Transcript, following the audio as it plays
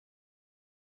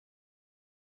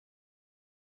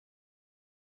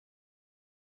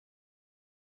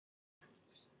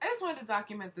I just wanted to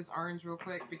document this orange real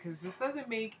quick because this doesn't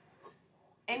make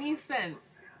any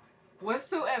sense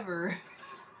whatsoever.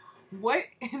 What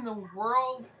in the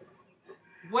world?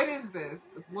 What is this?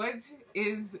 What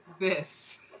is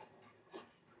this?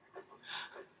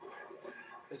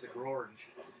 It's a orange.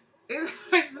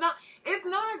 It's not,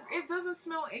 it doesn't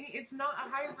smell it's not a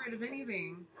hybrid of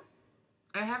anything.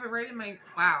 I have it right in my,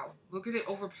 wow, look at it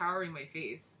overpowering my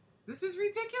face. This is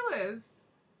ridiculous.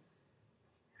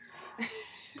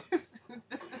 This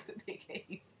doesn't make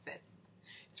any sense.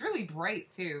 It's really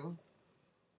bright too.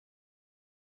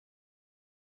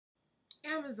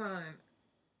 Amazon.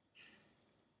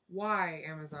 Why,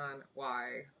 Amazon?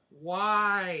 Why?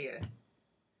 Why?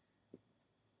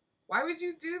 Why would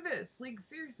you do this? Like,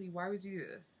 seriously, why would you do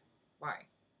this? Why?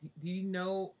 Do you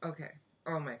know? Okay.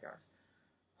 Oh my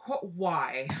gosh.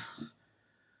 Why?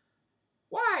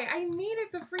 Why? I needed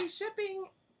the free shipping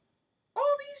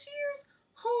all these years.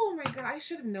 Oh my god, I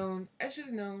should have known. I should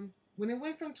have known. When it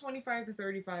went from 25 to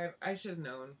 35, I should have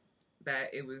known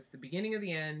that it was the beginning of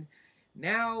the end.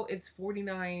 Now it's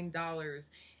 $49.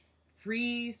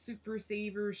 Free Super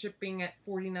Saver shipping at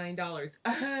 $49.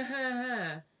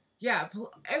 Yeah,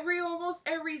 almost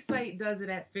every site does it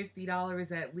at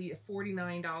 $50, at least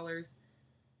 $49.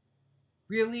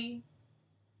 Really?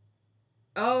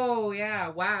 Oh yeah,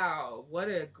 wow. What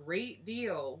a great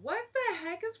deal. What the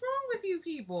heck is wrong with you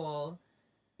people?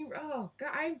 Oh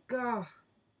god,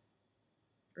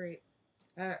 great.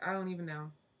 I don't even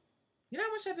know. You know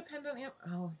how much I depend on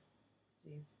oh,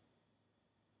 jeez.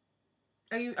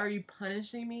 Are you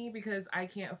punishing me because I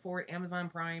can't afford Amazon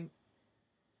Prime?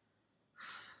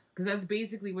 Because that's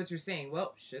basically what you're saying.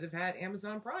 Well, should have had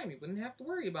Amazon Prime. You wouldn't have to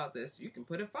worry about this. You can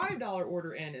put a $5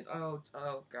 order in it. Oh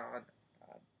god.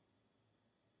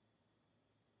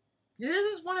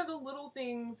 This is one of the little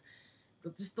things,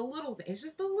 just the little things. It's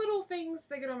just the little things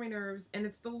that get on my nerves, and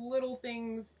it's the little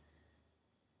things.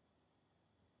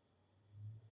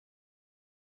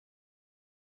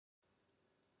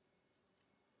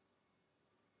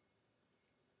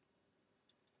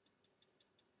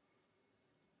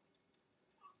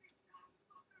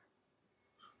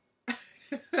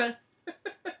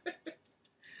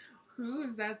 Who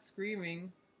is that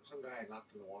screaming? Some guy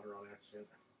knocked in the water on accident.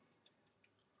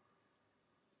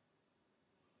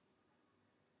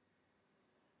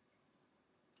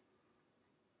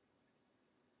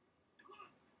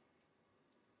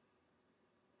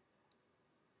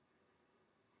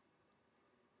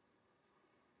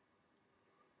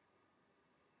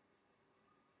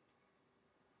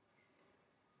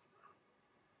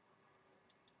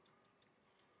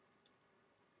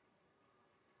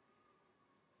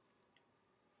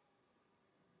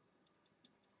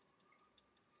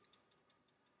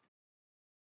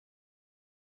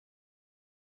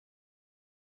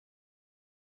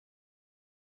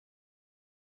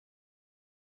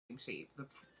 Shape.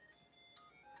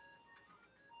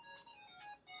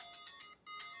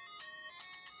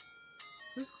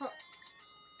 Who's call?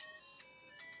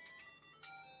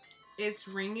 It's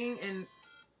ringing and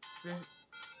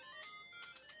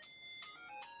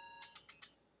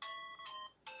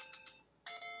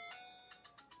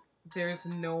there's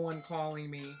no one calling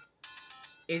me.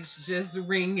 It's just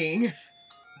ringing.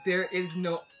 There's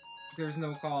no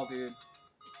call, dude.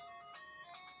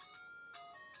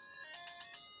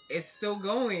 It's still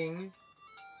going.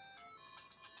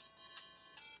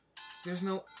 There's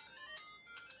no...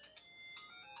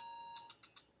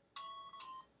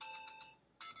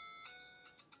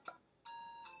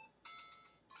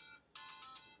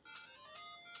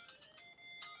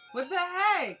 What the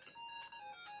heck?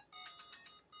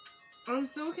 I'm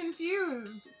so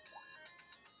confused.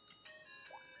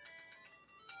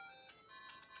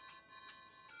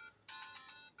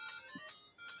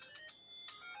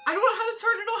 I don't know how to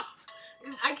turn it off.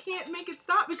 I can't make it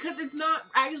stop because it's not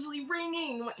actually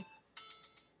ringing.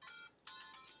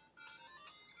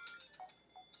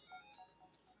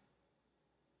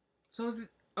 So is it...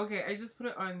 Okay, I just put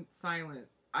it on silent.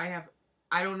 I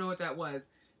don't know what that was.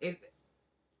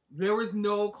 There was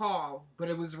no call, but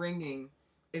it was ringing.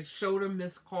 It showed a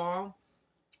missed call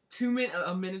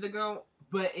a minute ago,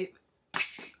 but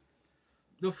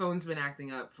the phone's been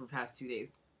acting up for the past 2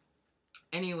 days.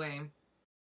 Anyway,